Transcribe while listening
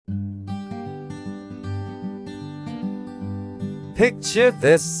Picture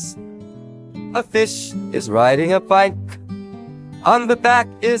this. A fish is riding a bike. On the back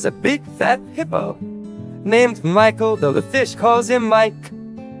is a big fat hippo named Michael, though the fish calls him Mike.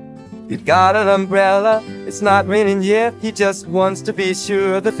 He's got an umbrella, it's not raining yet. He just wants to be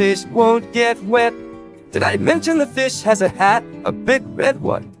sure the fish won't get wet. Did I mention the fish has a hat, a big red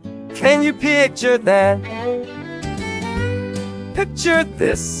one? Can you picture that? Picture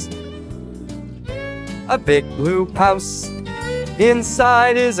this. A big blue house.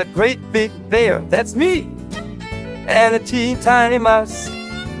 Inside is a great big bear, that's me, and a teeny tiny mouse.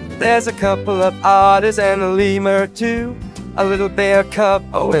 There's a couple of otters and a lemur too, a little bear cub,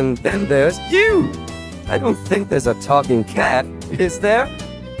 oh, and then there's you. I don't think there's a talking cat, is there?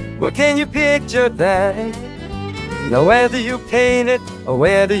 Well, can you picture that? Now whether you paint it, or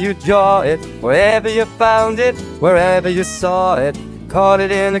whether you draw it, wherever you found it, wherever you saw it, caught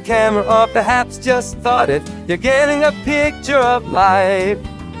it in a camera or perhaps just thought it, you're getting a picture of life.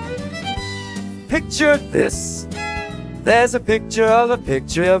 Picture this. There's a picture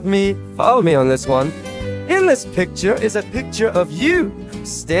of me. Follow me on this one. In this picture is a picture of you,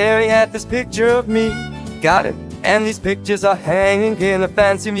 staring at this picture of me. Got it. And these pictures are hanging in a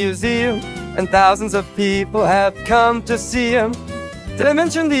fancy museum, and thousands of people have come to see them. Did I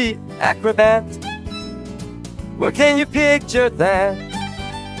mention the acrobat? Well, can you picture that?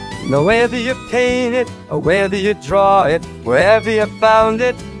 Now whether you paint it, or whether you draw it, wherever you found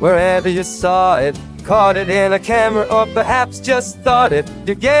it, wherever you saw it, caught it in a camera or perhaps just thought it,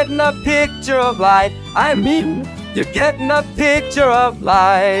 you're getting a picture of life. I mean, you're getting a picture of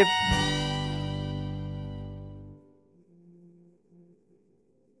life.